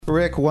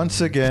Rick,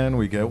 once again,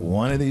 we get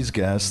one of these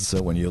guests.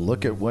 So when you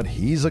look at what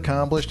he's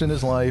accomplished in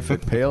his life,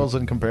 it pales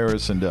in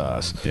comparison to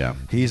us. Yeah.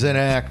 He's an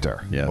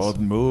actor, both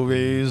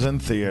movies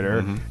and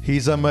theater.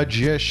 He's a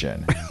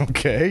magician.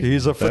 Okay.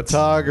 He's a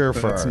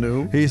photographer. That's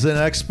new. He's an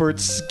expert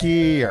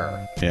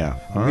skier. Yeah.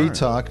 We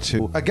talked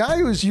to a guy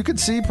who's you could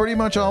see pretty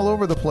much all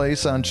over the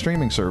place on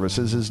streaming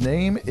services. His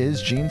name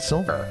is Gene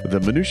Silver.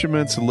 The Minutia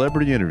Men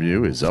Celebrity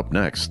Interview is up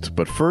next.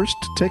 But first,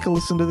 take a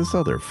listen to this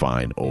other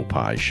fine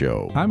Opie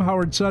show. I'm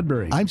Howard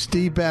Sudbury. I'm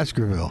Steve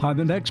Baskerville. On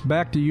the next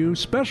Back to You,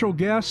 special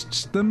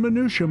guests, the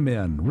Minutia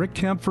Men. Rick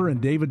Kempfer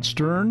and David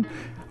Stern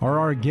are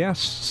our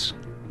guests.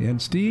 And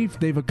Steve,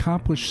 they've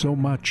accomplished so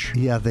much.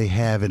 Yeah, they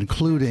have,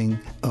 including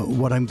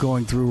what I'm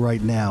going through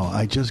right now.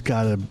 I just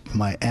got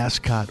my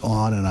ascot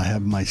on, and I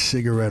have my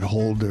cigarette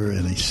holder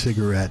and a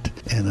cigarette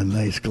and a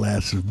nice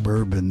glass of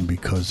bourbon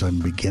because I'm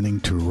beginning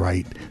to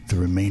write the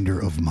remainder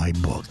of my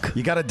book.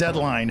 You got a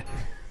deadline.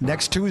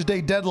 Next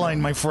Tuesday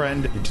deadline, my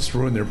friend. You just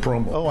ruined their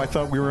promo. Oh, I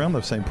thought we were on the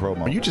same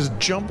promo. You just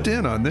jumped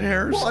in on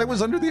theirs. Well, I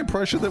was under the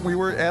impression that we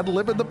were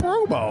ad-libbing the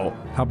promo.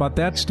 How about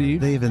that, Steve?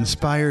 They've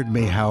inspired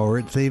me,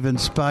 Howard. They've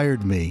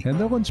inspired me. And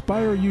they'll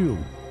inspire you.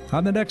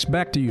 On the next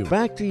Back to You.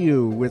 Back to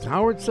You with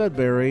Howard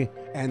Sudbury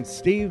and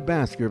Steve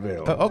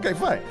Baskerville. Okay,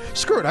 fine.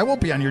 Screw it. I won't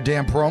be on your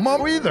damn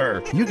promo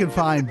either. You can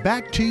find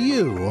Back to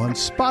You on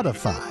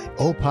Spotify,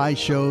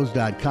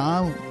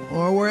 opishows.com,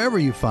 or wherever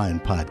you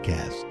find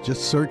podcasts.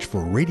 Just search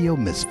for Radio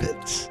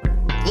Misfits.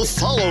 The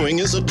following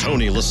is a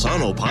Tony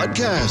Lasano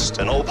podcast,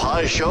 an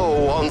Opie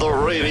show on the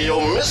Radio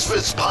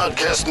Misfits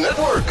Podcast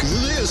Network.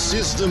 This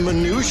is the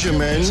Minutia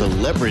Men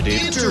Celebrity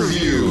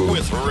Interview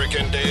with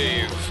Rick and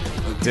Dave.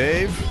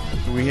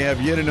 Dave, we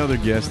have yet another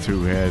guest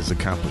who has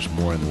accomplished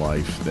more in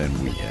life than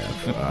we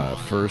have.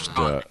 First,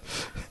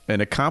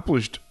 an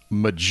accomplished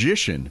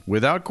magician,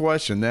 without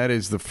question. That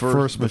is the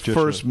first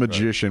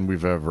magician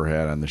we've ever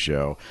had on the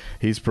show.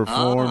 He's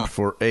performed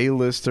for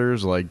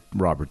A-listers like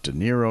Robert De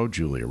Niro,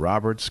 Julia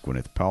Roberts,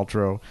 Gwyneth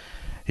Paltrow.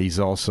 He's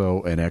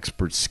also an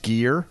expert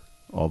skier,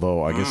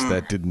 although I guess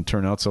that didn't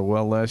turn out so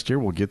well last year.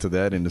 We'll get to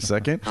that in a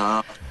second.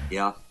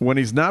 Yeah. When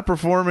he's not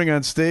performing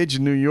on stage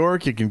in New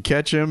York, you can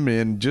catch him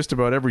in just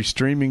about every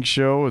streaming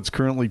show. It's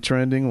currently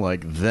trending,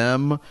 like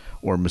Them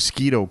or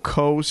Mosquito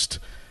Coast.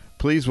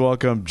 Please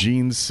welcome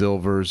Gene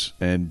Silvers.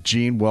 And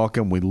Gene,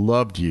 welcome. We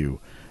loved you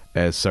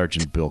as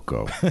Sergeant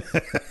Bilko.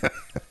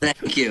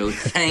 Thank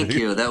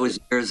you. That was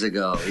years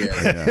ago.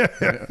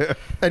 Yeah.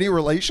 Any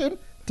relation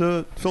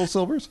to Phil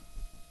Silvers?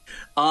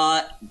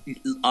 No,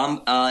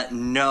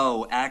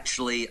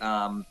 actually,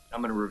 I'm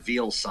going to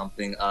reveal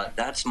something.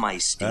 That's my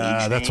stage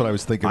name. That's what I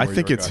was thinking. I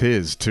think it's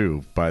his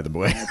too, by the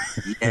way.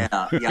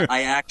 Yeah.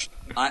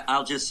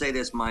 I'll just say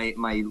this: my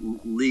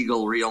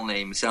legal real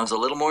name sounds a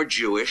little more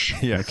Jewish.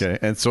 Yeah. Okay.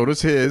 And so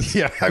does his.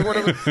 Yeah. I would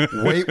have.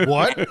 Wait,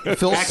 what?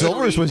 Phil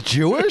Silvers was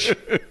Jewish?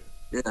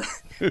 Yeah.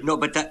 No,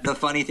 but the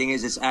funny thing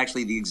is, it's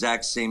actually the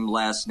exact same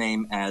last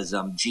name as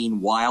Gene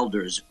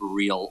Wilder's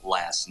real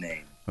last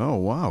name. Oh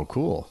wow,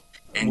 cool.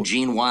 And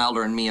Gene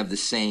Wilder and me have the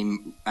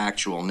same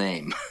actual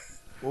name.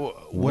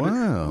 What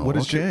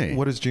is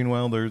Gene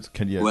Wilder's?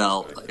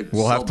 Well,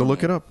 we'll have to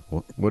look it up.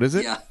 What is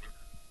it? Yeah,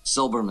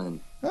 Silberman.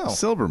 Oh.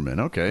 Silberman.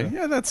 Okay,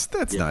 yeah, that's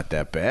not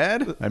that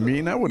bad. I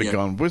mean, I would have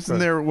gone. Wasn't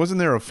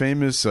there a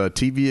famous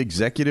TV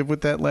executive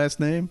with that last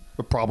name?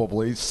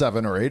 Probably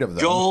 7 or 8 of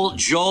them.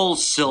 Joel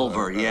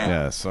Silver. Yeah.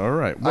 Yes. All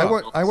right.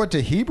 Well, I went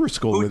to Hebrew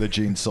school with a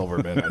Gene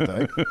Silverman. I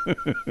think.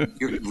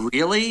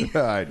 Really?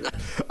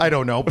 I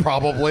don't know.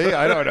 Probably.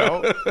 I don't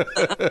know.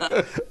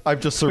 I'm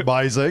just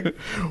surmising.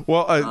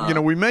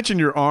 Well, we mentioned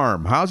your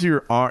arm. How's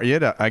your arm?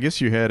 I guess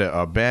you had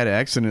a bad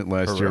accident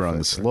last year on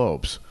the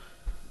slopes.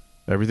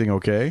 Everything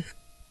okay?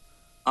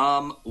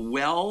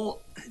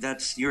 Well,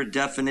 that's your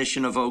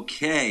definition of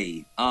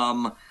okay.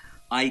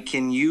 I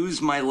can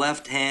use my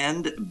left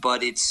hand,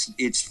 but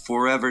it's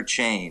forever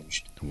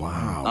changed.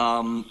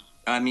 Wow.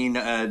 I mean,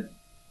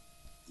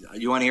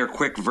 you want to hear a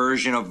quick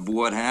version of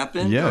what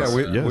happened? Yes.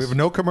 We have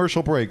no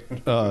commercial break.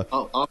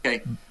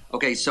 Okay.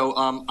 Okay.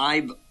 So,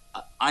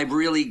 I've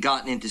really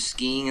gotten into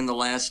skiing in the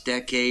last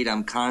decade.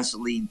 I'm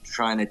constantly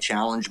trying to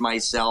challenge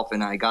myself,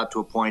 and I got to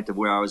a point of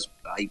where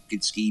I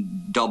could ski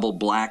double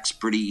blacks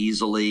pretty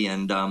easily,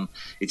 and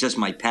it's just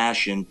my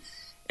passion.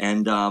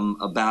 And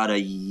about a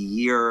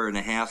year and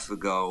a half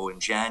ago in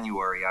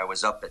January, I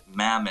was up at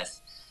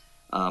Mammoth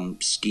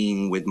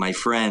skiing with my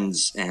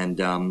friends,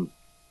 and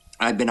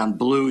I've been on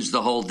blues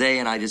the whole day,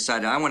 and I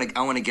decided I want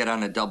to get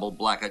on a double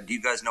black. Do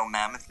you guys know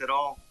Mammoth at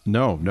all?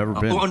 No, never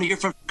been. Oh, no, you're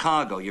from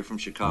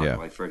Chicago. Yeah.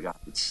 I forgot.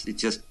 It's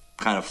just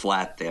kind of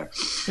flat there.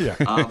 Yeah.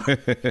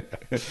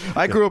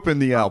 I grew up in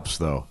the Alps,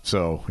 though,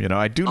 so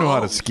I do know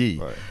how to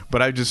ski,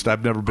 but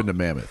I've never been to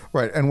Mammoth.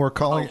 Right, and we're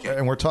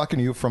talking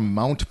to you from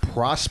Mount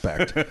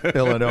Prospect,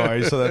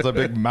 Illinois. So that's a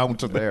big mount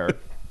there.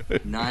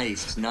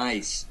 Nice.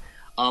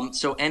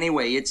 So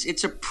anyway,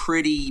 it's a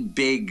pretty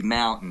big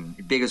mountain,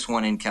 the biggest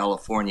one in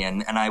California,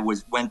 and I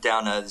went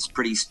down this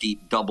pretty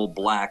steep double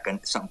black and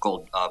something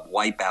called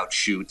wipeout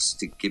chutes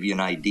to give you an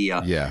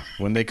idea. Yeah,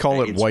 when they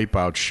call it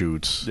wipeout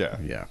chutes.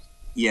 Yeah.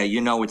 Yeah,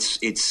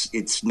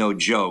 it's no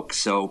joke.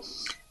 So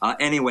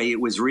anyway,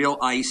 it was real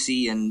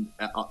icy, and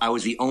I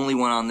was the only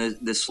one on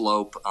the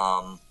slope.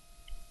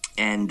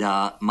 And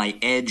my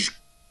edge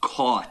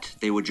caught.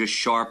 They were just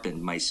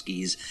sharpened, my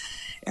skis.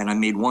 And I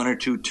made one or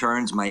two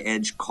turns. My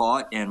edge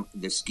caught, and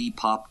the ski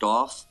popped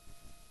off.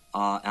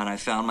 And I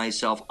found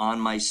myself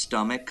on my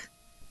stomach,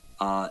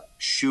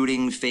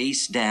 shooting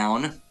face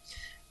down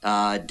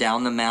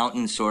the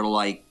mountain, sort of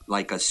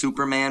like a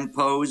Superman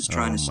pose,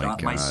 trying to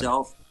stop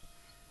myself.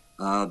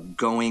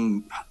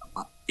 Going,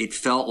 it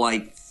felt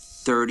like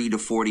 30 to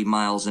 40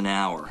 miles an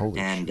hour. Holy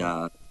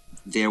shit.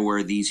 There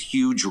were these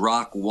huge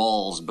rock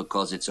walls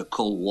because it's a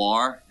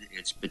couloir.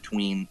 It's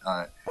between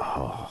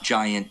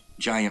giant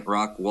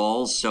rock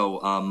walls.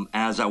 So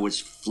as I was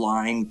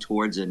flying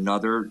towards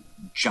another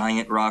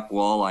giant rock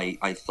wall,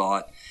 I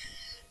thought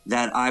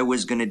that I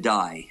was going to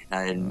die,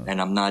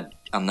 and I'm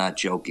not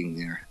joking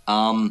there.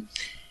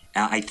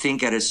 I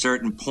think at a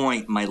certain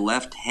point, my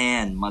left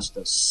hand must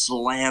have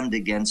slammed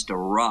against a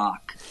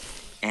rock,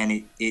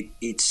 and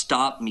it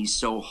stopped me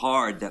so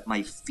hard that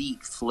my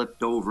feet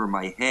flipped over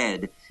my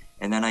head,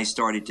 and then I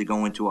started to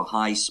go into a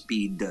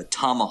high-speed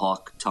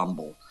tomahawk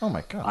tumble. Oh,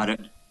 my God. I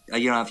don't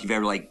know if you've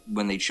ever,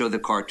 when they show the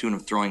cartoon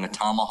of throwing a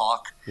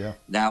tomahawk, yeah.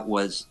 that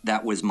was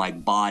my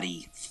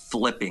body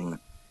flipping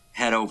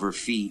head over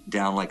feet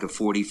down like a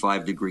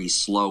 45-degree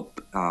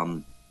slope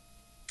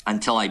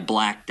until I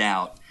blacked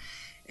out.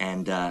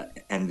 And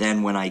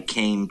then when I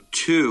came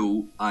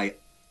to, I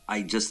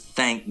just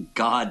thank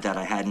God that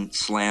I hadn't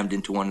slammed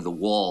into one of the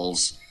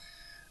walls,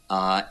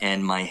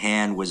 and my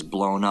hand was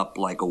blown up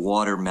like a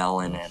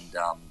watermelon, and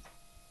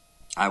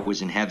I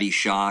was in heavy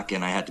shock,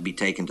 and I had to be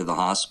taken to the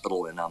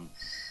hospital.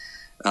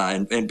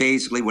 And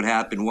basically what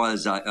happened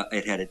was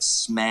it had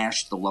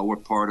smashed the lower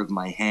part of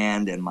my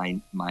hand and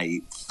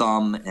my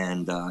thumb,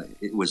 and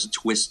it was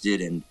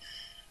twisted. And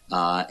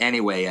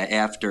anyway,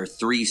 after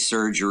 3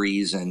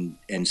 surgeries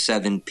and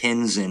 7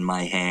 pins in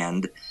my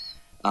hand,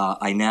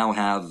 I now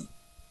have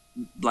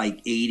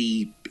like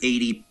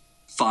 85%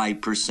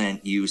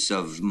 use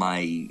of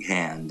my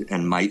hand,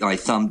 and my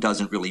thumb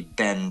doesn't really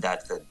bend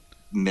at the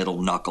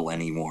middle knuckle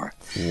anymore.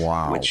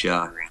 Wow. Which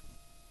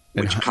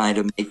kind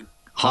of made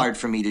hard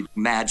for me to do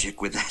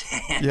magic with that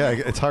hand. Yeah,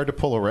 it's hard to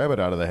pull a rabbit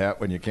out of the hat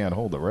when you can't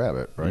hold the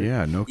rabbit, right?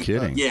 Yeah, no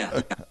kidding.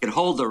 Yeah, I can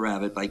hold the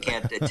rabbit, but I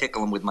can't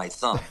tickle him with my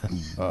thumb.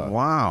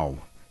 Wow.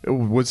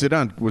 Was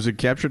it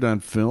captured on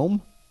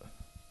film?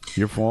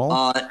 Your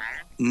fall?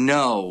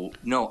 No.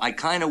 I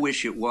kind of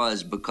wish it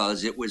was,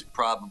 because it was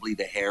probably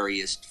the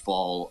hairiest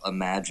fall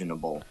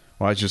imaginable.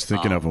 Well, I was just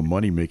thinking of a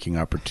money-making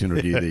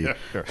opportunity,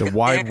 the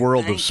wide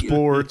world of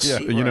sports,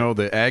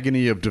 the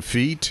agony of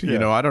defeat.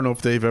 Yeah. I don't know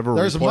if they've ever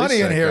There's replaced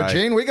money in that here, guy.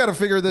 Gene. We got to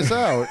figure this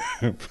out.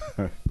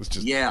 It's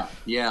just, Yeah.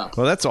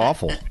 Well, that's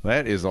awful.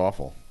 That is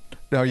awful.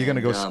 Now, are you going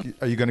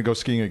to go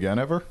skiing again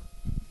ever?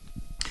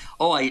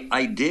 Oh,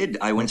 I did.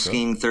 I went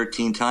skiing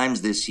 13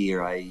 times this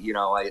year. A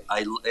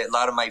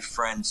lot of my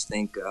friends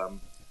think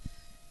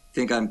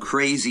I'm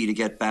crazy to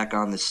get back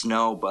on the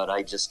snow, but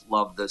I just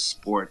love the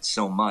sport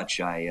so much.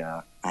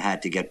 I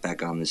had to get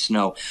back on the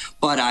snow.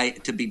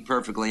 But to be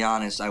perfectly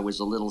honest, I was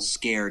a little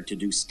scared to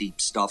do steep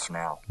stuff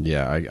now.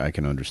 Yeah, I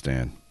can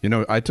understand.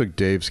 I took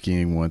Dave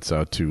skiing once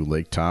out to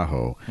Lake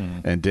Tahoe,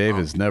 and Dave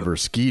has never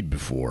skied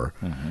before.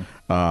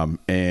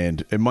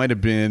 And it might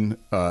have been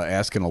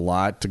asking a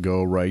lot to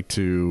go right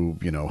to,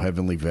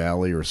 Heavenly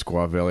Valley or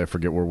Squaw Valley. I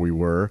forget where we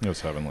were. It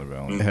was Heavenly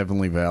Valley.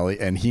 Heavenly Valley.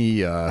 And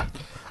he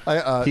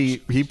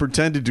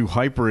pretended to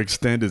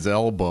hyperextend his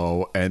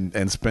elbow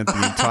and spent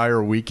the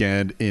entire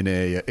weekend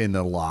in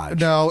the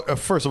lodge. No,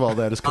 first of all,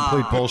 that is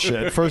complete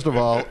bullshit. First of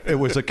all, it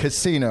was a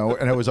casino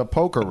and it was a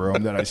poker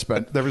room that I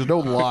spent. There was no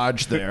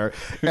lodge there,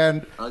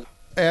 and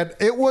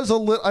it was a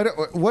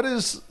little. What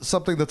is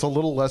something that's a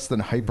little less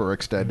than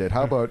hyperextended?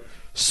 How about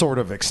sort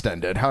of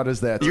extended? How does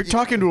that? You're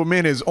talking to a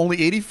man who has only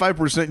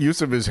 85%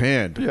 use of his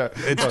hand. Yeah,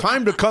 it's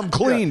time to come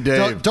clean,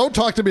 Dave. Don't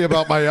talk to me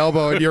about my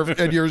elbow and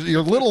your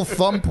little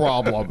thumb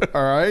problem.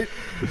 All right.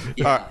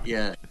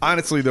 Yeah.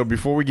 Honestly, though,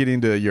 before we get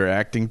into your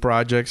acting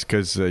projects,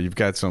 because you've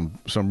got some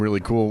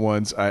really cool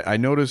ones, I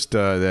noticed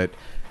that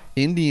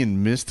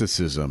Indian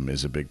mysticism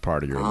is a big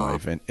part of your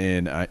life,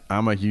 and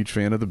I'm a huge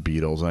fan of the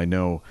Beatles. I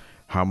know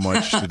how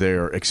much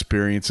their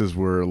experiences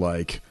were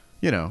like.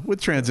 With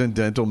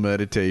transcendental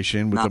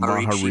meditation, with the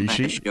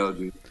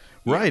Maharishi.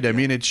 Right. I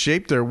mean, it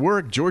shaped their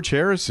work. George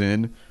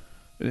Harrison,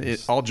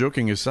 all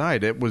joking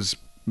aside, it was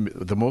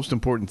the most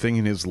important thing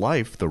in his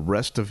life, the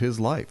rest of his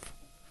life.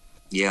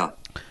 Yeah.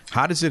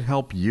 How does it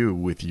help you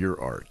with your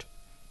art?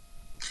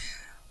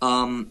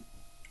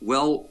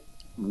 Well,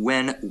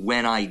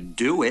 when I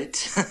do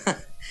it,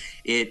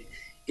 it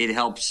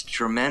helps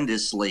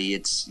tremendously.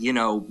 It's,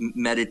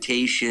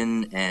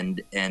 meditation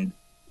and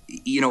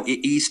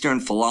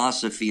Eastern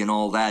philosophy and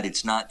all that.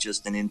 It's not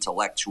just an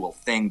intellectual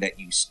thing that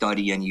you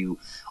study and you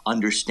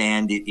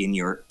understand it in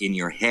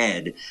your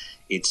head.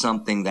 It's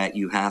something that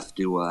you have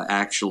to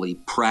actually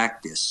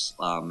practice.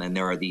 And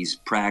there are these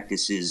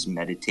practices: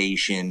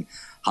 meditation,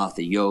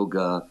 hatha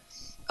yoga,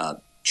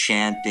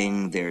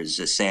 chanting, there's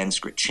a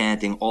Sanskrit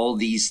chanting. All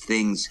these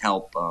things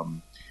help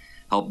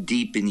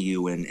deepen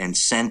you and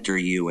center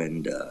you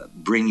and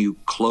bring you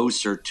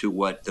closer to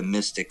what the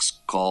mystics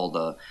call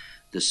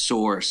the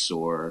source,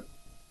 or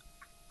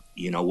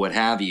what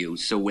have you.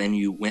 So when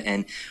you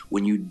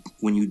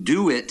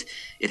do it,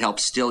 it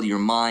helps still your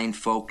mind,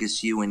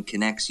 focus you, and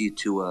connects you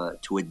to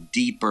a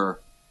deeper,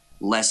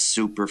 less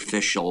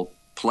superficial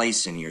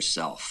place in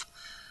yourself.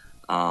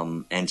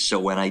 And so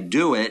when I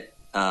do it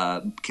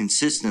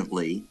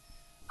consistently,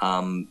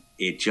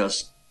 it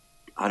just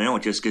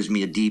gives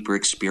me a deeper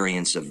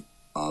experience of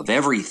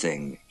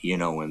everything,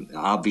 and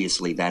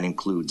obviously that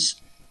includes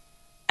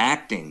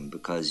acting,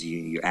 because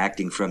you're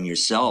acting from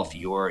yourself.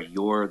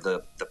 You're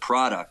the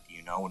product,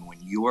 and when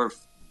you're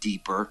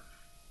deeper,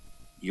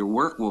 your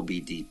work will be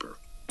deeper.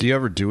 Do you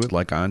ever do it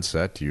like on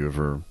set? Do you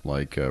ever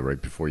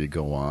right before you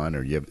go on,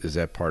 or is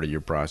that part of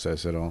your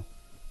process at all?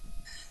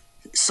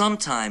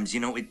 Sometimes,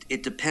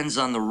 it depends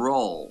on the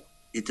role.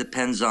 It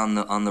depends on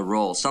the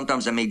role.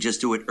 Sometimes I may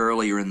just do it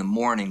earlier in the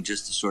morning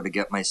just to sort of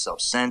get myself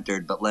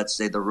centered. But let's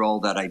say the role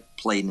that I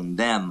played in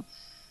them,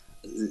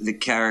 the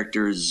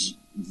character's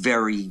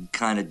very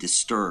kind of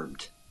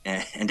disturbed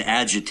and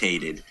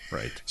agitated.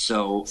 Right.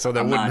 So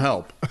that wouldn't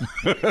help.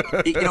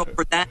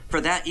 For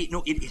that,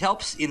 it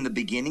helps in the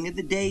beginning of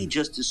the day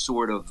just to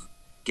sort of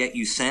get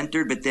you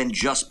centered. But then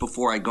just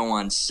before I go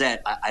on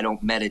set, I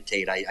don't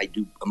meditate. I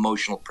do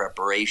emotional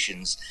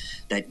preparations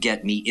that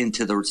get me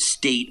into the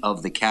state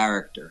of the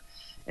character.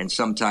 And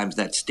sometimes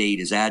that state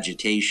is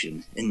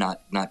agitation and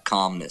not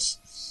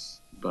calmness.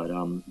 But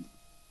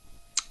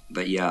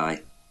yeah,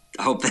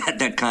 I hope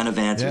that kind of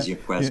answers your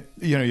question.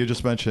 You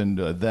just mentioned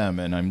them,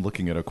 and I'm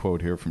looking at a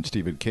quote here from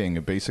Stephen King.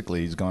 And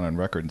basically, he's gone on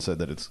record and said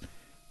that it's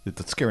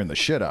scaring the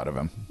shit out of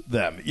them,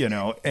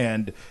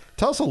 and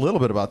tell us a little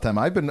bit about them.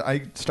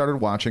 I started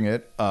watching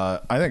it. I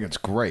think it's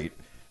great,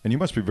 and you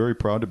must be very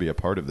proud to be a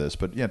part of this.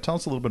 But tell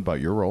us a little bit about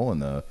your role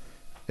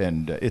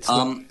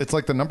it's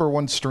like the number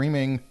one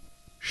streaming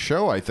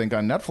show, I think,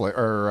 on Netflix,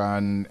 or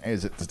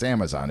it's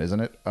Amazon, isn't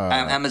it?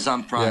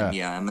 Amazon Prime,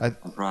 Amazon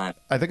Prime.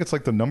 I think it's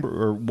like the number,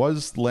 or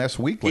was last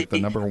week the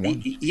number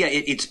one.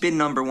 It's been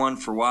number one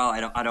for a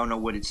while. I don't know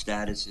what its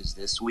status is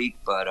this week,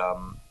 but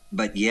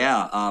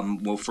yeah.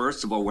 Well,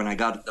 first of all, when I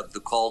got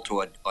the call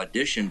to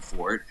audition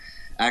for it,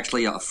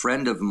 actually a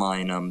friend of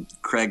mine,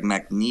 Craig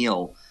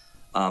McNeil,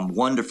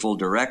 wonderful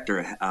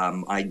director,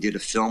 I did a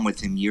film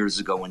with him years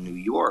ago in New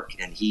York,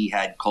 and he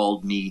had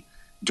called me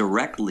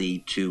directly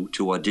to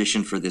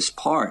audition for this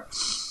part.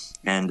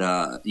 And,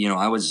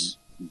 I was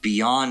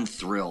beyond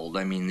thrilled.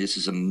 I mean, this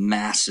is a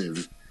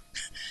massive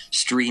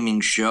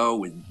streaming show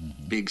with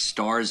big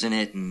stars in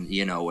it. And,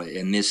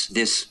 and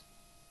this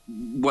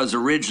was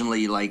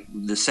originally like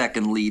the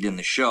second lead in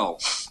the show.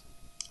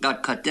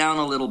 Got cut down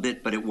a little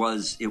bit, but it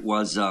was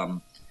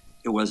a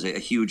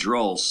huge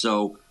role.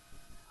 So,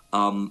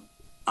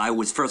 I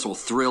was, first of all,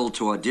 thrilled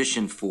to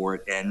audition for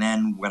it. And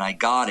then when I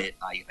got it,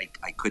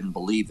 I couldn't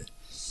believe it.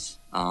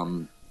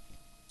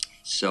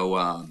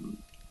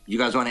 You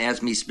guys want to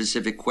ask me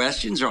specific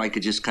questions, or I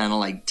could just kind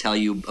of tell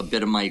you a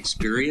bit of my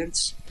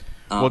experience?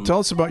 Well, tell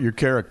us about your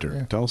character.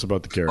 Yeah. Tell us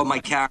about the character. Oh, my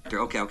character.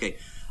 Okay.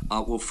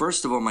 Well,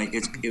 first of all,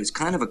 it was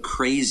kind of a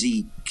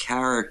crazy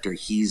character.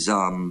 He's,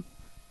 I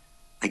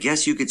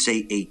guess you could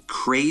say a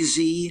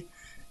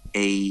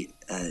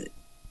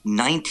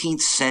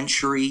 19th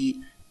century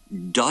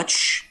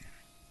Dutch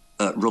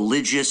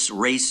religious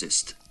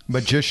racist.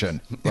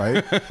 Magician,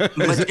 right?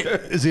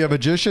 Is he a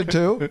magician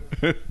too?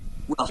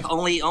 Well,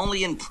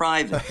 only in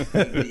private.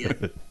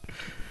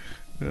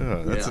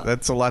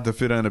 That's a lot to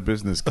fit on a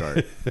business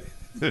card.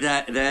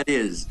 That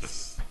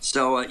is.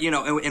 So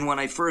and when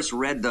I first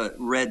read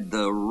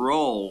the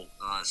role,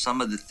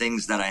 some of the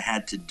things that I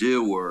had to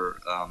do were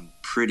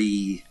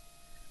pretty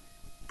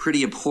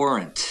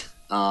abhorrent.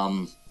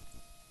 I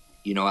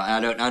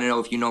don't know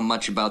if you know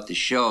much about the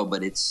show,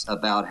 but it's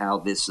about how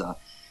this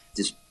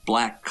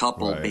black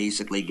couple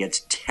basically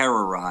gets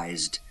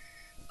terrorized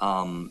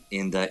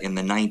in the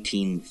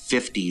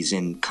 1950s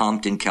in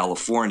Compton,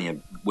 California,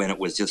 when it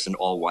was just an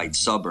all-white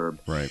suburb.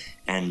 Right.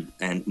 And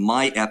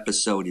my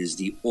episode is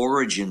the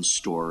origin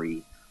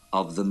story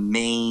of the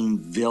main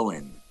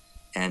villain,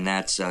 and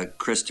that's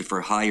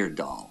Christopher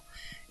Heyerdahl.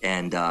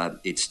 And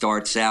it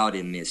starts out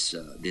in this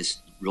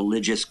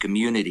religious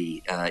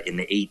community in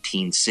the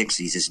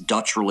 1860s, this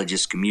Dutch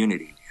religious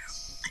community,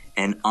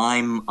 and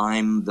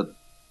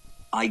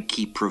I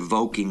keep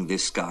provoking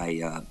this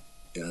guy,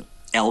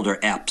 Elder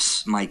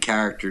Epps, my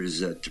characters,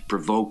 to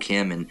provoke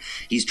him, and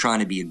he's trying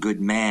to be a good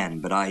man,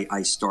 but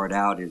I start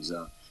out as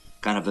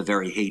kind of a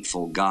very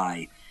hateful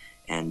guy,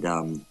 and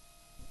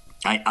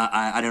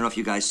I don't know if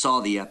you guys saw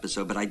the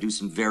episode, but I do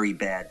some very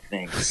bad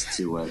things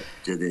to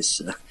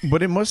this.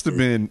 But it must have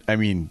been, I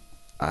mean,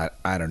 I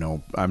don't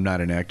know, I'm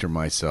not an actor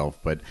myself,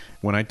 but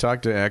when I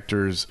talk to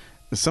actors,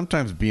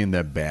 sometimes being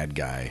that bad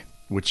guy,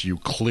 which you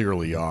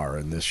clearly are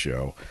in this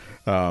show,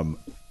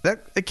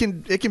 that it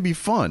can be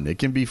fun. It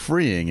can be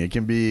freeing. It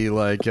can be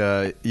like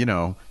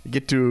you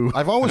get to.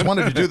 I've always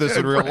wanted to do this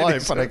in real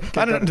life, but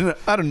I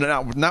don't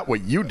know, not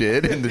what you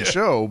did in the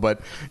show,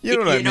 but you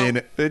know what I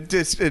mean.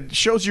 It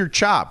shows your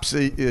chops.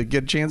 You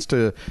get a chance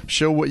to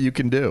show what you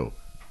can do.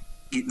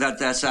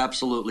 That's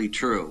absolutely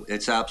true.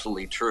 It's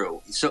absolutely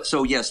true.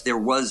 So yes, there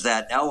was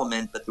that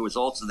element, but there was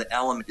also the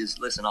element is,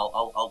 listen,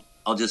 I'll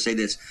just say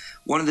this.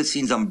 One of the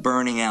scenes, I'm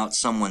burning out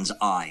someone's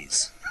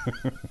eyes.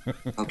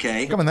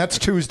 Okay? Come on, that's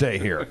Tuesday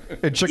here.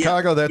 In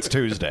Chicago, that's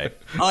Tuesday.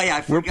 Oh, yeah,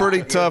 I forgot. We're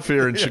pretty tough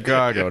here in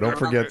Chicago. Don't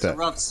forget that. It's a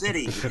rough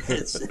city.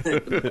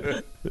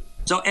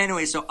 So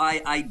anyway, so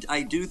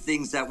I do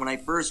things that when I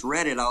first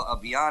read it, I'll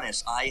be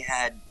honest, I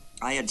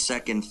had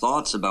second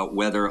thoughts about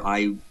whether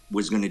I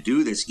was going to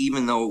do this,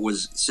 even though it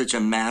was such a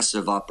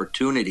massive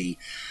opportunity.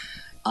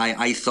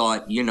 I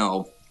thought,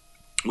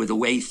 with the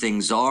way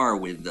things are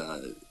with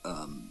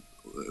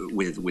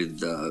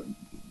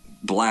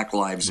Black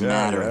Lives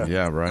Matter,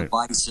 right,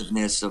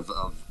 divisiveness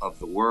of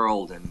the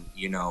world, and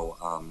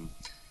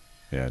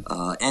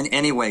and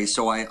anyway,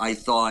 so I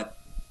thought,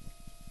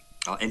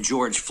 and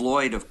George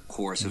Floyd, of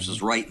course, this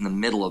was right in the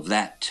middle of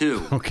that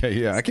too. Okay,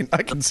 yeah, I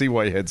can see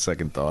why you had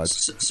second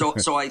thoughts.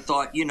 So I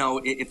thought,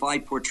 if I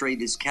portray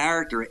this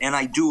character and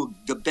I do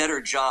the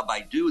better job I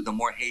do, the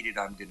more hated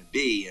I'm going to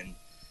be, and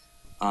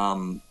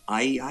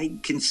I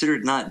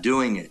considered not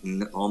doing it,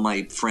 and all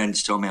my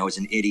friends told me I was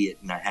an idiot,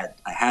 and I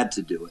had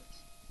to do it.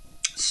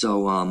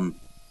 So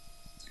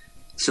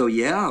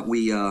yeah,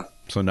 we.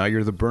 So now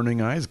you're the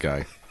Burning Eyes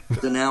guy.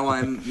 So now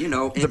I'm,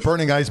 the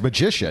Burning Eyes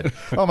magician.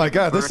 Oh my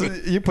God,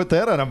 you put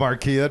that on a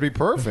marquee, that'd be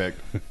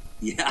perfect.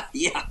 Yeah.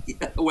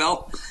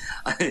 Well,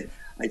 I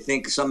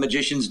think some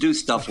magicians do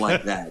stuff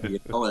like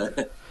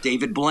that.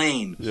 David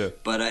Blaine. Yeah.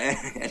 But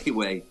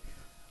anyway.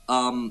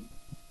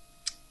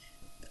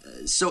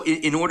 So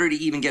in order to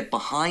even get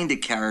behind a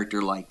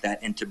character like that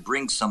and to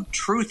bring some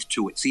truth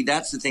to it, see,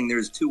 that's the thing.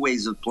 There's two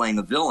ways of playing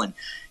a villain.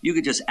 You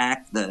could just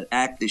act the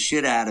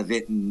shit out of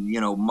it and,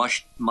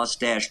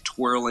 mustache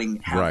twirling,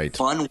 have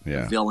fun with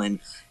the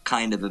villain,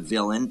 kind of a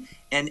villain.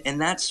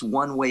 And that's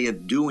one way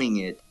of doing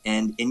it.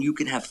 And you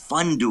can have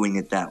fun doing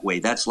it that way.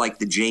 That's like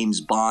the James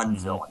Bond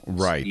villain.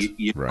 Right.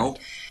 You know?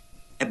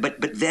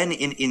 But then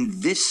in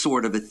this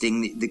sort of a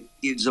thing,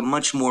 it's a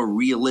much more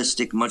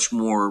realistic, much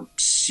more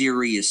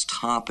serious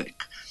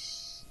topic.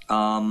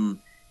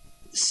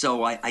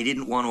 So I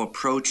didn't want to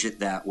approach it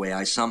that way.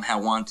 I somehow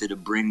wanted to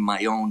bring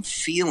my own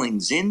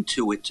feelings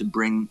into it to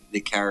bring the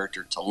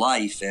character to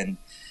life. And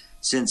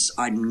since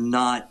I'm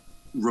not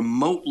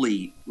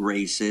remotely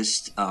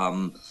racist,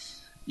 I'm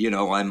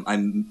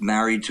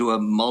married to a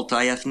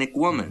multi-ethnic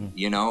woman,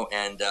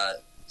 and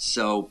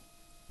so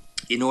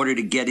in order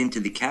to get into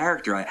the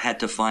character, I had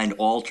to find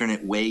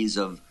alternate ways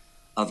of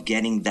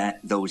getting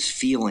those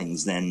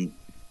feelings than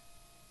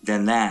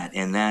that,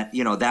 and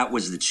that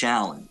was the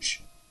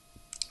challenge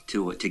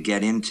to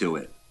get into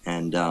it.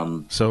 And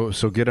so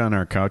get on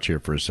our couch here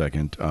for a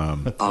second.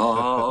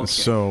 Okay.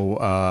 So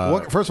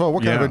first of all,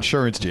 what kind of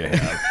insurance do you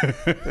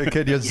have?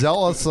 Can you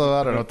sell us?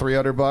 I don't know,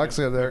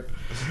 $300 in there.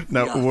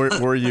 Now,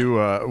 were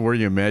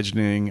you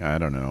imagining? I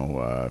don't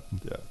know,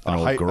 an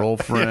old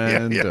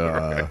girlfriend?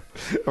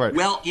 Right.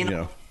 Well,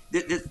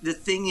 The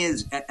thing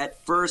is,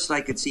 at first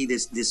I could see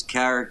this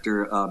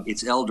character,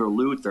 it's Elder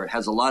Luther,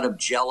 has a lot of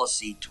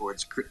jealousy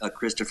towards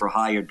Christopher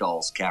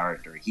Heyerdahl's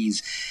character.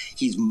 He's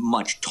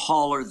much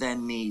taller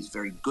than me. He's a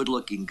very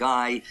good-looking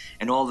guy,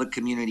 and all the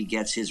community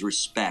gets his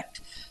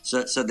respect.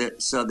 So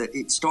that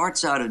it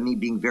starts out as me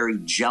being very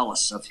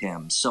jealous of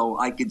him. So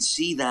I could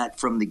see that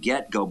from the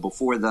get-go,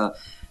 before the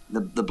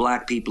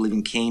black people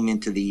even came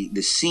into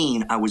the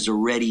scene. I was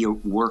already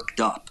worked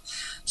up.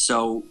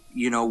 So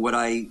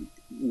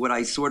what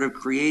I sort of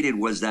created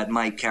was that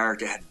my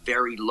character had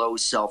very low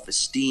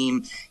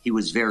self-esteem. He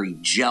was very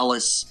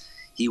jealous.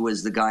 He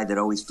was the guy that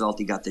always felt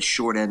he got the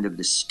short end of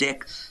the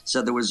stick.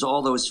 So there was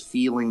all those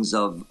feelings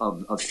of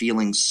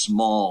feeling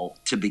small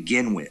to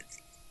begin with.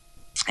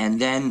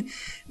 And then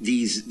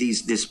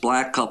this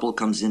black couple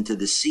comes into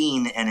the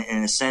scene,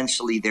 and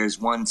essentially there's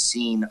one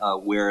scene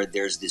where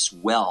there's this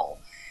well,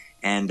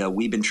 and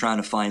we've been trying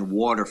to find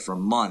water for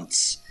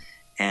months.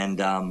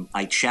 And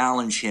I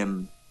challenge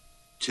him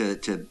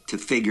to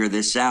figure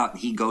this out.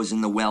 He goes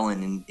in the well,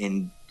 and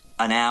in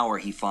an hour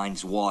he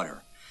finds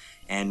water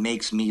and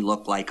makes me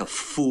look like a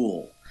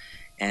fool.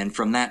 And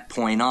from that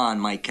point on,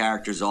 my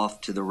character's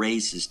off to the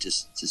races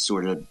to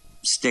sort of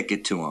stick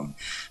it to him.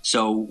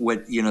 So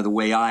the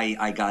way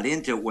I got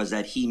into it was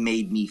that he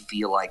made me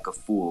feel like a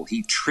fool.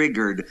 He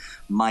triggered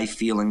my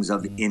feelings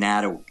of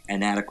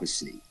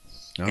inadequacy.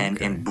 Okay.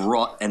 and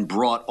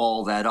brought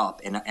all that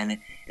up. And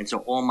so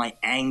all my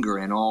anger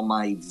and all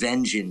my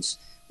vengeance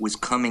was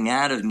coming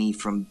out of me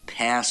from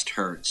past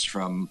hurts,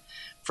 from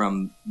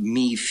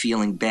me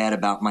feeling bad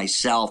about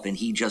myself, and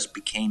he just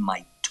became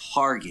my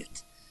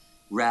target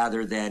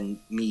rather than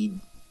me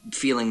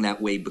feeling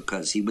that way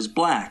because he was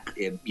black.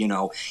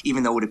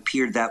 Even though it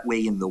appeared that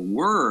way in the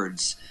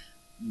words,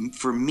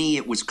 for me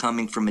it was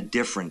coming from a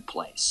different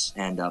place,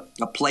 and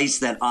a place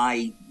that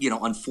I,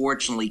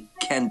 unfortunately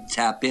can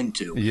tap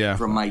into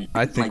from my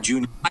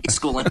junior high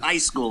school and high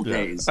school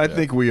days. I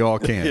think we all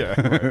can.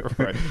 Yeah,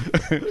 right.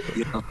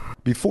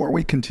 Before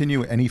we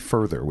continue any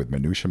further with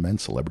Minutia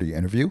Men's celebrity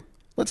interview,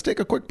 let's take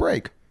a quick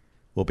break.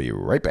 We'll be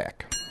right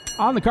back.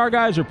 On the Car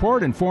Guys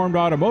Report, Informed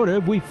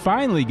Automotive, we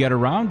finally get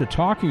around to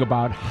talking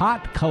about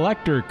hot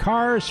collector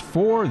cars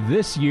for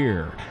this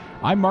year.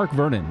 I'm Mark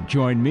Vernon.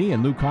 Join me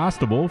and Lou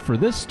Costable for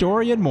this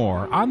story and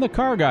more on the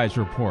Car Guys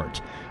Report,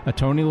 a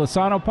Tony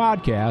Lasano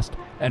podcast,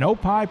 an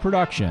Opie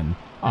production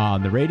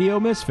on the Radio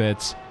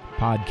Misfits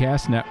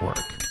Podcast Network.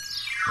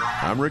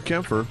 I'm Rick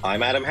Kempfer.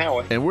 I'm Adam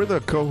Howard. And we're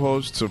the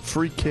co-hosts of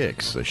Free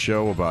Kicks, a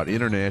show about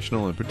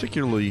international and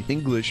particularly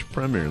English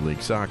Premier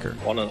League soccer.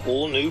 On an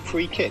all-new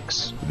Free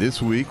Kicks.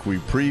 This week, we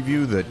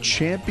preview the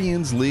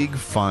Champions League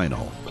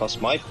final.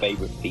 Plus my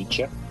favorite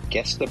feature,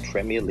 Guess the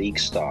Premier League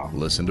Star.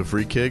 Listen to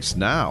Free Kicks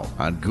now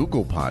on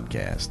Google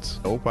Podcasts,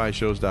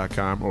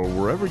 opishows.com, or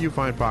wherever you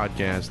find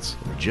podcasts.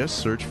 Just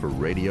search for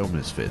Radio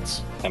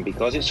Misfits. And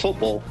because it's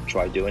football,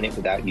 try doing it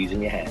without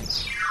using your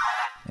hands.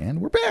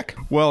 And we're back.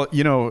 Well,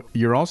 you know,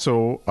 you're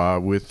also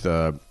with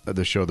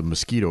the show The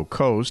Mosquito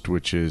Coast,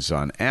 which is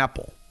on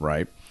Apple,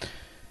 right?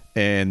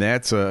 And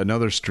that's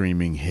another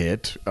streaming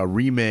hit, a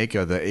remake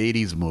of the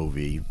 80s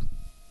movie,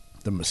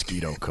 The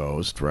Mosquito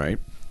Coast, right?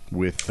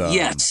 With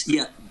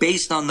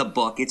based on the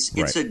book.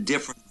 It's a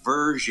different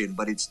version,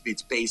 but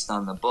it's based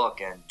on the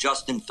book. And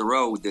Justin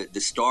Theroux,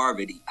 the star of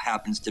it, he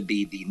happens to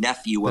be the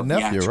nephew of the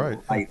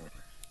actual writer.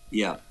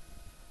 Yeah.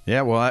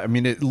 Yeah, well, I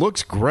mean, it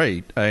looks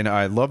great, and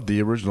I love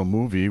the original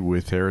movie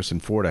with Harrison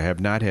Ford. I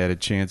have not had a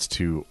chance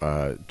to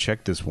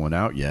check this one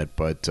out yet,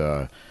 but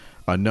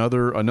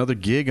another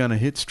gig on a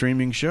hit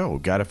streaming show.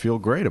 Got to feel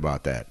great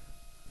about that.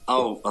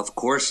 Oh, of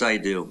course I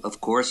do.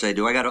 Of course I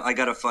do. I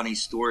got a funny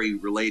story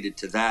related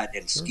to that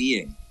and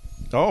skiing.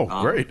 Oh,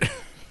 great!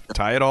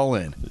 Tie it all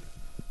in.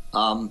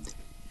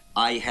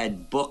 I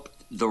had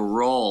booked the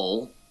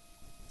role,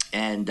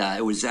 and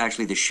it was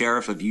actually the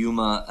sheriff of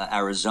Yuma,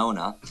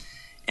 Arizona.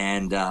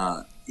 And,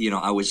 I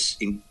was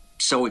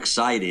so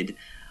excited,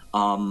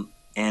 and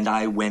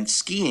I went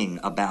skiing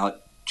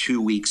about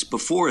 2 weeks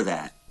before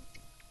that.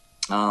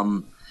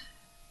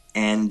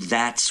 And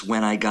that's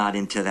when I got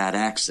into that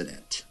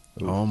accident.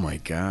 Oh, my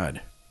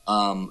God.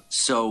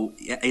 So,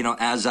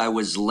 as I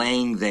was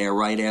laying there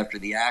right after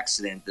the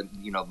accident,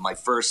 my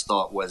first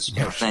thought was,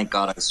 thank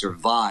God I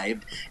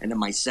survived. And then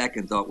my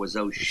second thought was,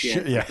 oh,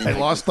 shit. Yeah, I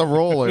lost the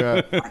role.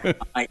 Yeah.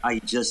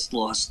 I just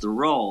lost the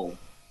role.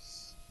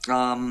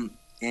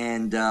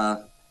 And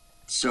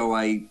so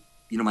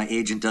my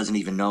agent doesn't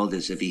even know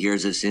this. If he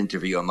hears this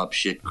interview, I'm up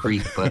shit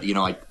creek. But,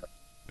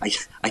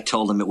 I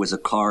told him it was a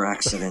car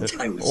accident.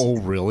 Oh,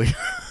 really?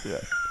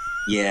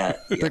 Yeah.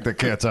 I think the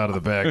cat's out of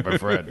the bag, my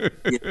friend.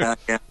 Yeah.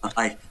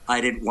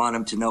 I didn't want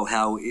him to know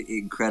how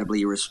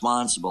incredibly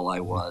irresponsible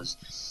I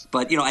was.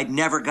 But, I'd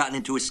never gotten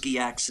into a ski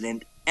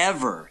accident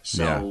ever.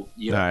 So,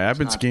 I've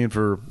been skiing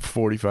for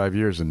 45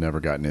 years and never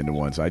gotten into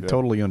one. So I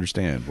totally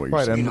understand what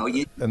you're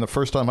saying. And the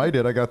first time I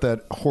did, I got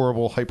that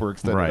horrible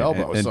hyperextended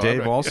elbow. And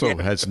Dave also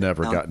has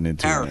never gotten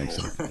into an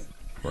accident.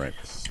 Right.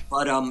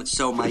 But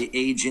so my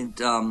agent,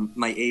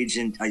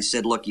 I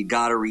said, look, you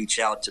got to reach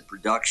out to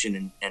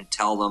production and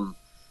tell them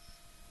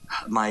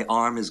my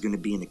arm is going to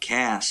be in a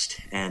cast.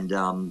 And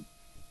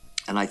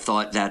I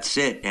thought that's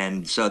it.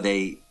 And so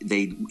he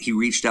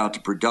reached out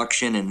to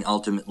production, and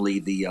ultimately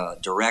the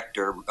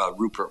director,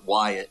 Rupert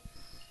Wyatt,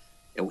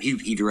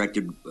 he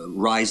directed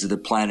Rise of the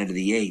Planet of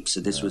the Apes.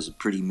 So this was a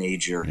pretty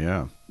major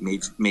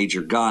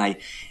guy.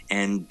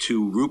 And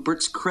to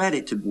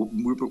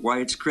Rupert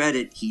Wyatt's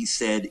credit, he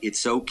said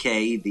it's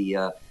okay.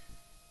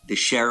 The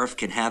sheriff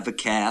can have a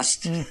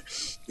cast.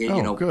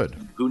 Good.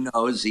 Who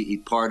knows? He's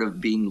part of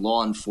being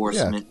law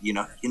enforcement.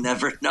 Yeah. You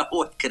never know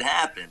what could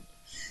happen.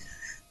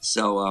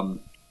 So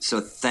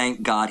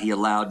thank God he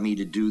allowed me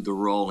to do the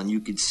role, and you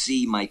could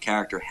see my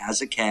character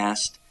has a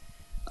cast.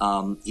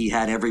 He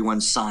had everyone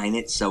sign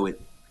it, so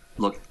it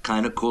looked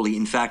kind of cool.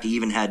 In fact, he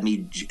even had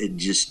me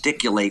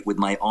gesticulate with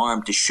my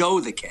arm to show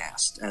the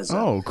cast as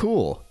a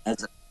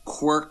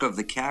quirk of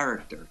the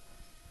character.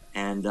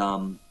 And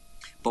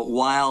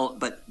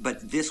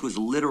but this was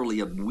literally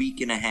a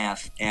week and a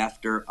half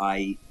after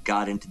I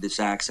got into this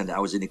accident. I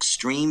was in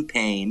extreme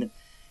pain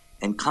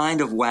and kind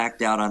of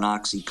whacked out on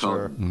oxycodone.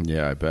 Sure.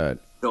 Yeah, I bet.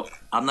 So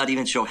I'm not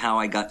even sure how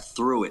I got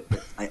through it,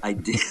 but I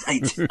did.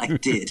 I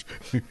did.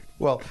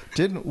 Well,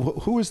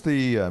 who was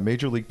the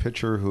major league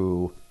pitcher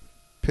who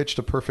pitched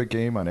a perfect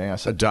game on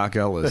acid? Doc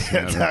Ellis.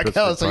 Doc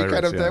Ellis. So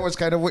that was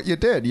kind of what you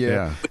did.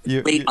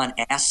 Wait, on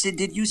acid,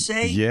 did you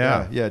say?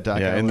 Yeah,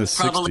 Doc Ellis. In the 60s.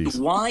 Probably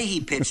why he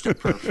pitched a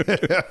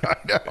perfect.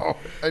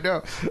 I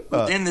know.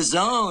 In the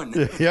zone.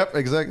 Yep,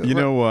 exactly.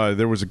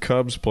 There was a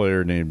Cubs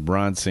player named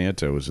Ron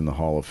Santo was in the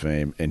Hall of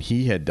Fame, and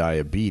he had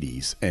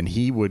diabetes, and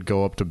he would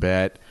go up to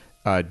bat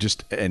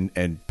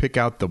and pick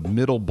out the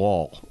middle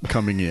ball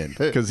coming in,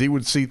 because he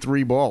would see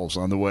three balls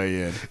on the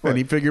way in, and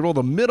he figured, well,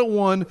 the middle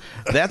one,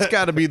 that's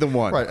got to be the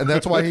one, right? And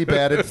that's why he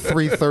batted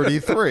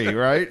 .333,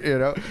 right?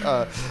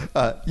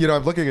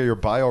 I'm looking at your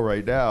bio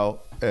right now.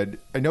 And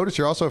I notice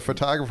you're also a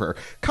photographer.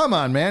 Come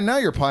on, man. Now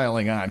you're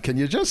piling on. Can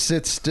you just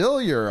sit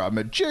still? You're a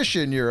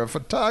magician. You're a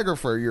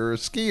photographer. You're a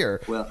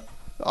skier.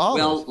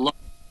 Look,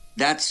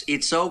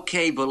 it's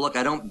okay, but look,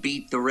 I don't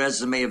beat the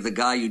resume of the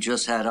guy you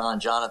just had on,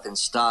 Jonathan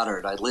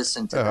Stoddard. I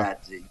listened to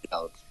that,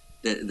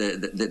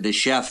 the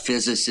chef,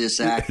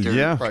 physicist,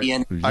 actor,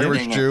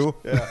 Irish Jew,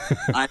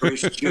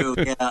 Irish Jew,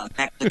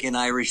 Mexican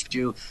Irish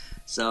Jew.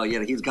 So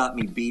he's got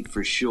me beat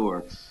for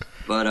sure.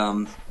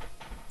 But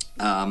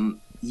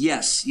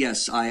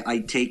yes,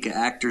 I take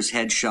actors'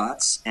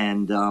 headshots,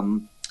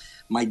 and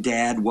my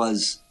dad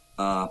was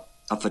a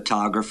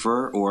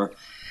photographer, or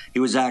he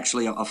was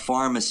actually a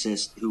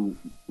pharmacist who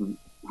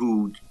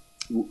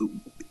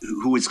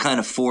was kind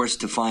of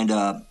forced to find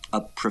a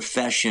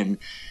profession,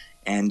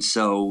 and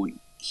so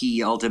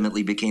he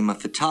ultimately became a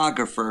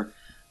photographer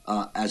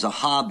as a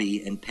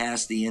hobby and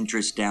passed the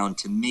interest down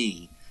to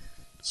me.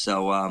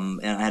 So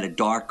and I had a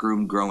dark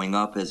room growing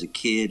up as a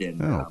kid,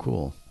 and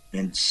cool.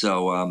 And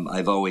so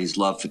I've always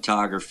loved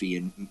photography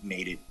and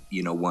made it,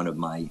 one of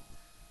my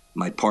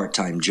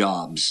part-time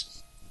jobs.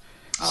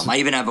 I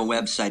even have a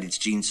website. It's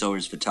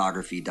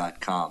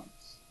GeneSowersPhotography.com.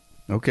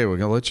 Okay, we're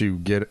going to let you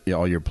get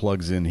all your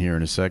plugs in here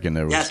in a second.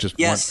 There was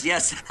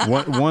yes.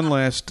 one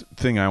last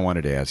thing I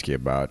wanted to ask you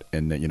about,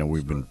 and that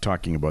we've been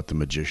talking about the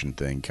magician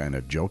thing kind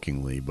of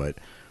jokingly, but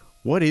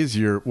what's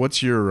your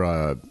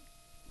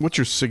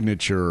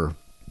signature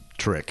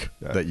trick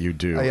that you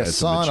do? Are you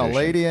sawing a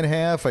lady in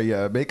half? Are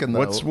you making the...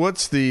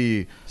 What's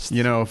the...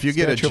 if you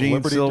get a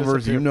Gene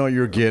Silvers,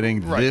 you're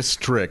getting this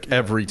trick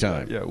every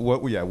time.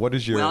 What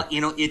is your... Well,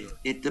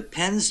 it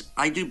depends.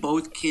 I do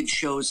both kid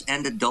shows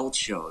and adult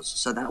shows,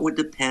 so that would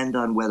depend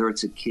on whether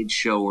it's a kid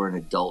show or an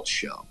adult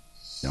show.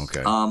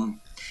 Okay.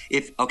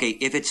 If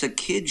it's a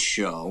kid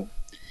show,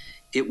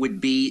 it would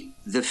be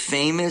the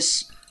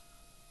famous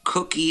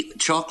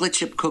chocolate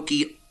chip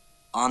cookie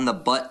on the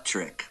butt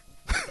trick.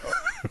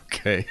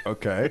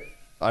 Okay.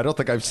 I don't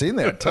think I've seen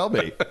that. Tell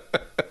me.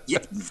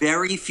 Yeah,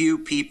 very few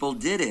people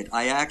did it.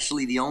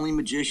 The only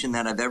magician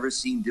that I've ever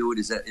seen do it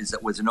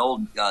was an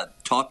old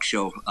talk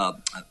show,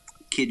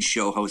 kids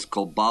show host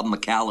called Bob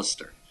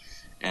McAllister,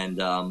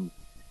 and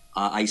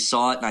I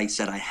saw it and I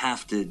said I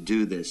have to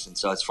do this. And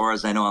so, as far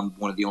as I know, I'm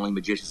one of the only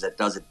magicians that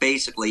does it.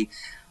 Basically,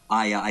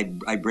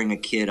 I bring a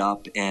kid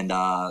up and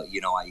I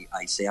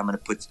say I'm going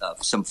to put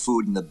some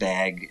food in the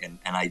bag, and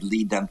I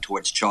lead them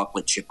towards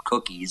chocolate chip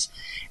cookies,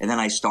 and then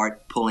I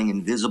start pulling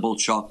invisible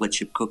chocolate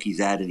chip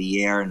cookies out of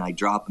the air, and I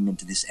drop them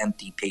into this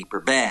empty paper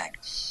bag,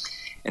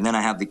 and then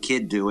I have the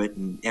kid do it,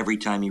 and every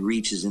time he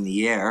reaches in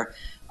the air,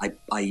 I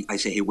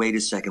say, hey, wait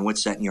a second,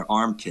 what's that in your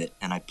armpit?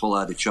 And I pull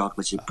out a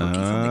chocolate chip cookie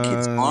from the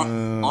kid's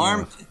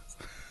armpit,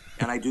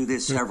 and I do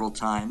this several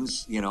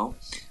times,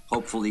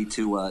 hopefully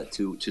to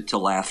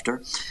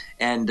laughter.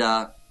 And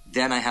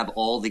then I have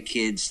all the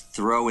kids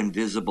throw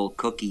invisible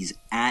cookies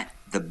at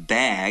the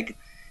bag,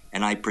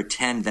 and I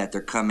pretend that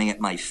they're coming at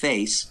my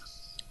face.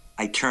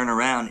 I turn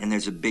around, and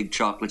there's a big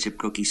chocolate chip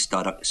cookie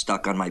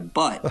stuck on my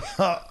butt.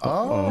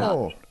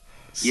 And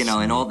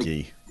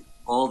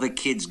all the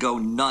kids go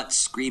nuts,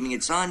 screaming,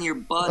 "It's on your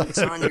butt! It's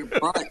on your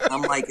butt!"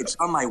 I'm like, "It's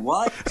on my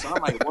what? It's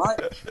on my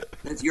what?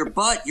 It's your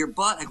butt! Your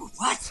butt!" I go,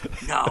 "What?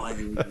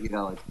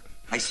 No!"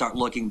 I start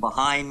looking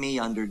behind me,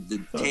 under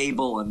the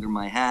table, under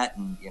my hat,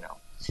 and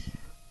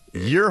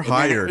You're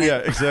hired. Yeah,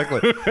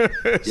 exactly.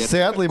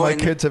 Sadly, my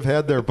kids have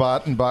had their their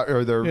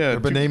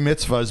b'nai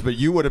mitzvahs, but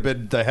you would have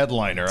been the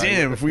headliner.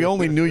 Damn, if we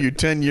only knew you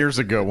 10 years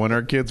ago when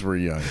our kids were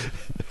young.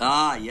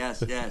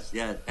 Yes.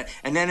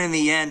 And then in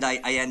the end, I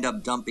end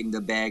up dumping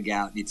the bag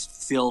out. It's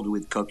filled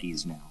with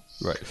cookies now.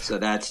 Right. So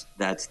that's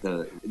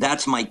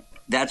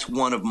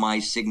one of my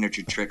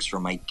signature tricks for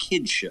my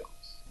kid show.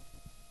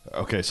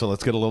 Okay, so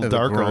let's get a little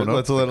darker.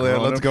 Let's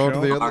go to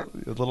the other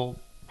little.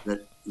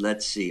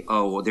 Let's see.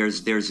 Oh, well,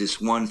 there's this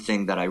one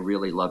thing that I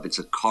really love. It's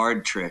a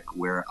card trick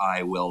where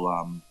I will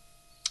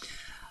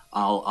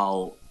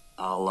I'll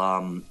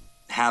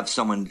have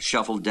someone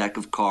shuffle a deck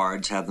of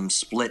cards, have them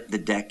split the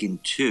deck in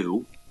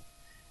two.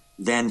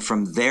 Then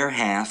from their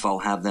half, I'll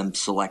have them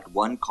select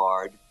one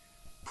card,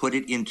 put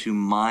it into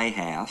my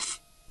half.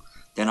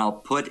 Then I'll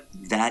put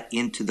that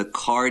into the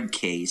card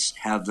case,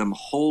 have them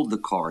hold the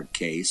card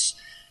case.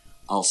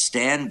 I'll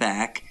stand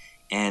back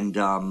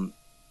and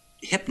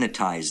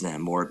hypnotize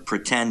them or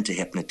pretend to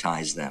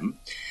hypnotize them.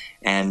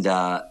 And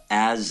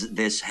as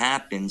this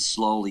happens,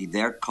 slowly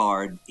their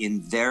card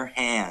in their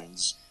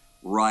hands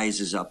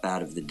rises up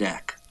out of the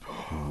deck.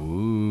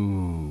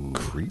 Ooh.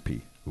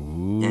 Creepy.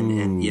 Ooh.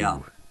 And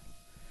yeah.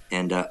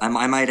 And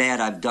I might add,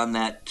 I've done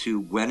that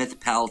to Gwyneth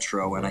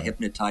Paltrow, and I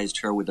hypnotized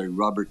her with a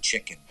rubber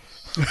chicken.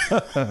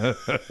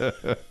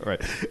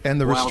 Right. And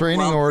the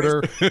restraining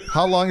order,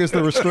 how long is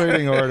the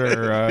restraining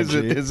order?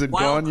 Is it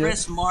gone yet?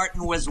 Chris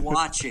Martin was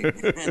watching.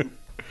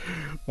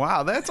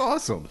 Wow, that's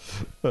awesome.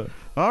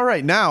 All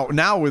right, now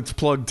it's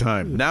plug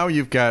time. Now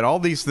you've got all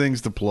these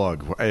things to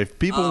plug. If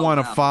people want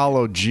to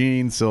follow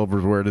Gene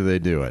Silvers, where do they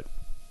do it?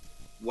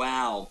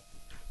 Wow.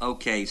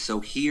 Okay,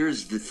 so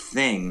here's the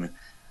thing.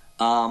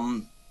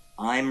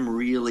 I'm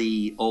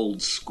really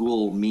old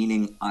school,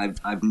 meaning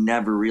I've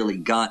never really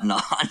gotten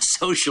on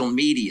social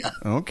media.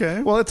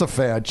 Okay. Well, it's a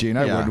fad, Gene.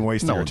 I Yeah. wouldn't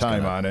waste No your one's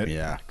time gonna- on it.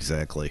 Yeah,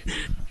 exactly.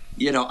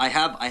 You know, I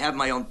have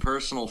my own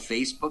personal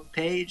Facebook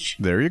page.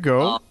 There you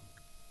go.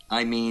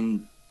 I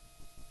mean,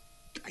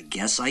 I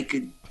guess I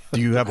could.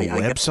 Do you have a I guess-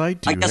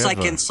 website? Do I you guess I have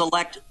a- can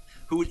select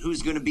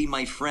who's going to be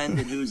my friend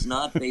and who's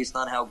not based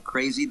on how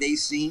crazy they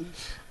seem.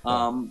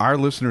 Our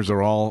listeners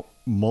are all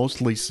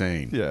mostly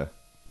sane. Yeah.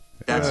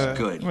 That's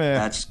good. meh.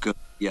 That's good.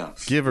 Yeah.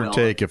 Give or Well,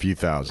 take a few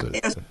thousand.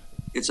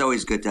 It's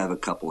always good to have a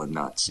couple of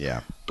nuts.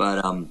 Yeah.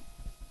 But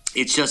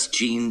it's just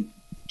Gene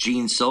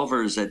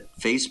Silvers at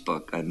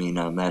Facebook. I mean,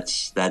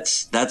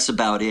 that's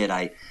about it.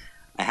 I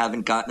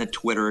haven't gotten a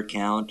Twitter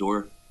account,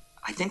 or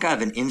I think I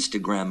have an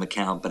Instagram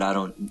account, but I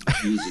don't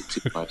use it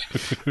too much,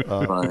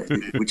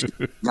 which is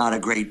not a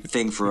great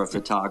thing for a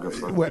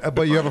photographer.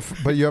 But you have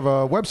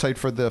a website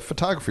for the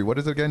photography. What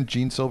is it again?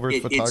 Gene Silver's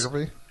It's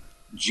Photography.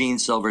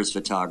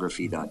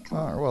 GeneSilversPhotography.com.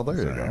 Oh, well, there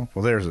you go.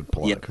 Well, there's a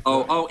plug. Yeah.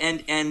 Oh,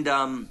 and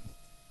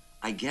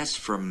I guess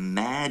for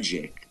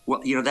magic,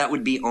 well, you know, that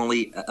would be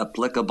only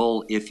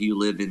applicable if you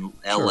live in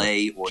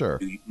L.A. or sure.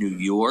 New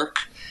York,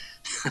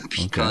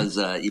 because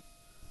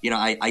you know,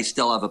 I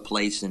still have a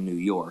place in New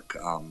York,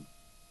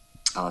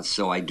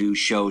 so I do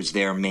shows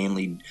there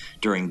mainly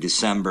during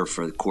December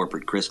for the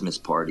corporate Christmas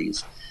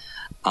parties.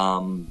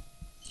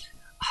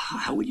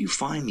 How would you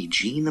find me,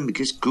 Gene?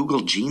 Just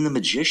Google Gene the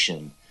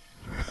Magician.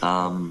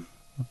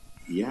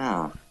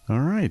 Yeah. All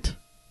right.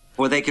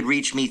 Or they could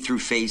reach me through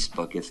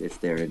Facebook if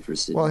they're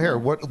interested. Well, in here,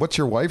 that. what's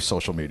your wife's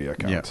social media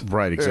account? Yeah,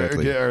 right,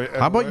 exactly. Yeah,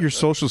 How about your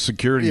social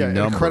security Yeah,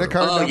 number? credit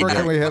card number? yeah.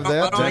 Can we have Why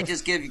that? don't I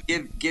just give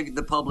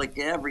the public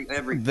every?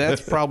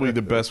 That's probably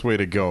the best way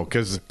to go,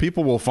 because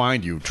people will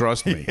find you.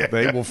 Trust me.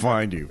 They will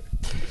find you.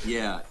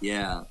 Yeah.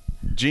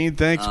 Gene,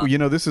 thanks. You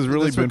know, this has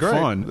really It's been been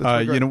great. fun. It's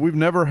been great. You know, we've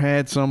never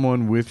had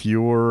someone with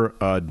your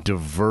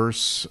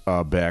diverse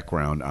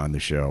background on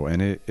the show,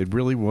 and it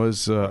really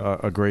was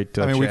a great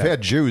I mean, we've chat.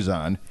 had Jews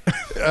on,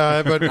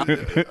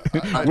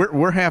 but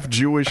We're half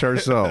Jewish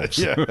ourselves.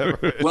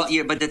 Well,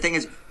 yeah, but the thing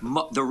is,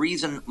 the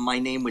reason my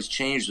name was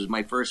changed was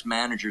my first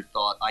manager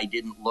thought I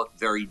didn't look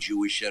very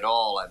Jewish at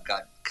all. I've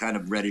got kind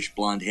of reddish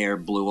blonde hair,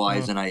 blue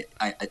eyes, and I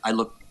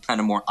look kind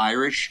of more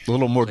Irish. A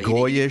little more So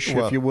goyish,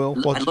 Well, if you will.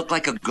 I look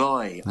like a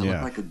goy. I Yeah.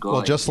 look like a goy.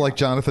 well, just like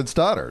Jonathan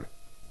Stoddard.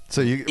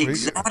 So you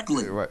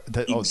Exactly. Right.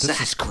 Oh, this is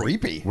Exactly.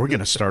 creepy. We're going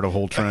to start a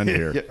whole trend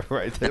here. Yeah,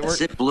 right. They That's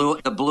were-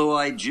 it, the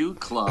Blue-Eyed Jew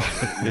Club.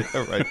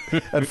 yeah, right.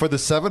 And for the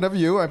 7 of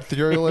you, I'm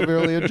sure you'll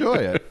really enjoy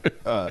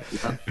it.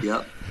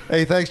 Yep.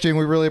 Hey, thanks, Gene.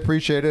 We really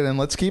appreciate it, and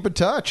let's keep in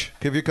touch.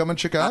 If you come in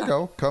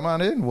Chicago, come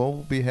on in.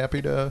 We'll be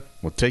happy to.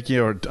 We'll take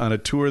you on a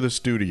tour of the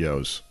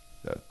studios.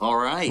 All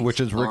right. Which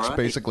is Rick's, All right.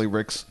 basically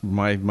Rick's.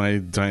 My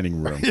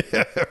dining room.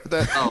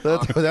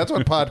 That's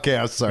what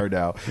podcasts are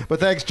now. But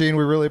thanks, Gene.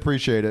 We really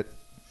appreciate it.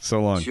 So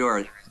long.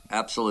 Sure.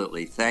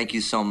 Absolutely. Thank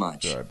you so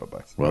much. All right,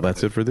 bye-bye. Well,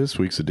 that's it for this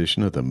week's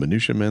edition of the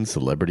Minutia Men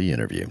Celebrity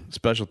Interview.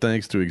 Special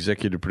thanks to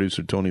executive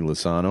producer Tony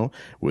Lasano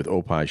with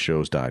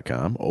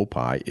opishows.com.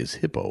 Opie is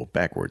hippo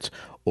backwards.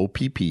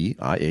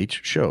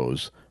 OPPIH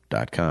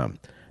shows.com.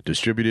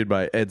 Distributed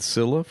by Ed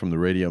Silla from the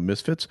Radio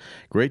Misfits.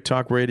 Great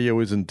Talk Radio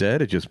isn't dead.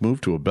 It just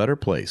moved to a better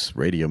place.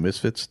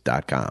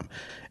 RadioMisfits.com.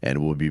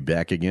 And we'll be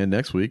back again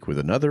next week with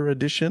another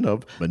edition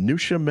of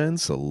Minutia Men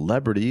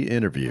Celebrity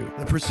Interview.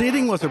 The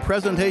proceeding was a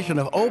presentation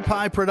of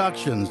Opie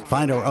Productions.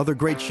 Find our other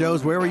great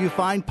shows wherever you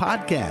find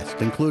podcasts,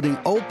 including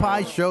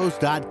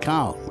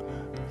opishows.com.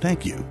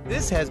 Thank you.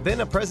 This has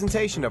been a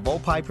presentation of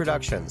Opie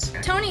Productions.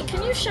 Tony,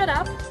 can you shut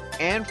up?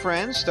 And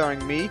Friends,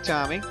 starring me,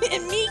 Tommy.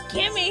 And me,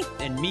 Kimmy.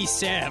 And me,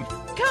 Sam.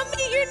 Come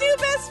meet your new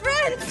best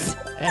friends.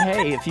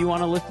 Hey, if you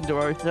want to listen to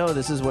our show,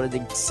 this is what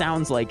it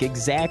sounds like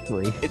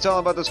exactly. It's all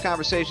about those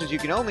conversations you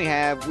can only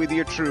have with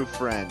your true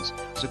friends.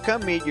 So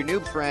come meet your new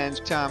friends,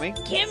 Tommy.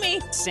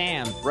 Kimmy.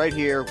 Sam. Right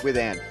here with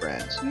And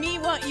Friends. Me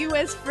want you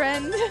as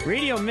friend.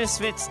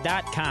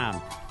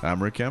 RadioMisfits.com.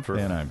 I'm Rick Kemper.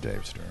 And I'm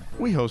Dave Stern.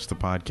 We host a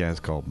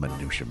podcast called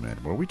Minutia Men,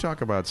 where we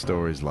talk about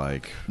stories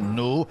like,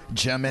 No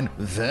German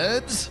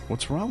words?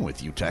 what's wrong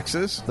with you,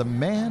 Texas? The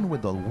man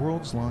with the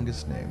world's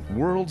longest name.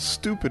 World's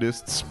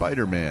stupidest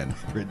Spider-Man.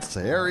 Prince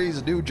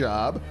Harry's new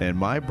job. And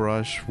My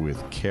Brush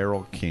with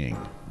Carole King.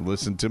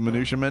 Listen to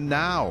Minutia Men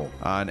now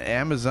on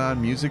Amazon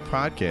Music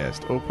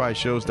Podcast,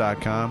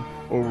 opishows.com,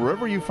 or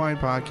wherever you find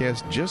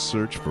podcasts, just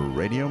search for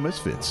Radio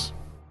Misfits.